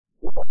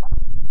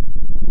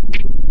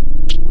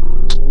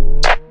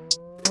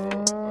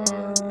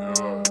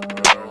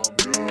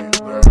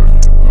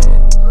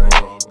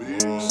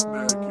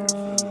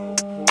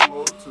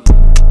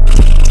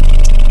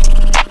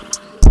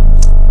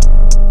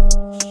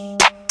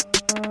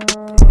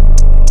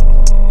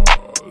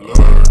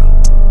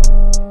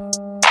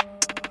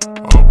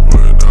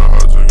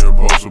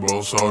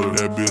on soda.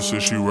 That bitch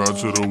said she ride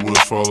to the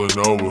woods falling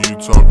over. You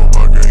talk on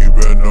my game, you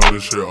better know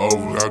this shit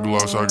over. Got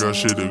Glocks, I got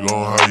shit that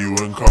gon' hide you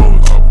in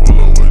colas. I pull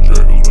up with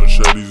Dracos,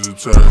 machetes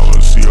attached.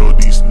 I'm a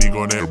COD sneak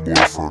on that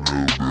boy from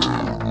the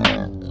bed.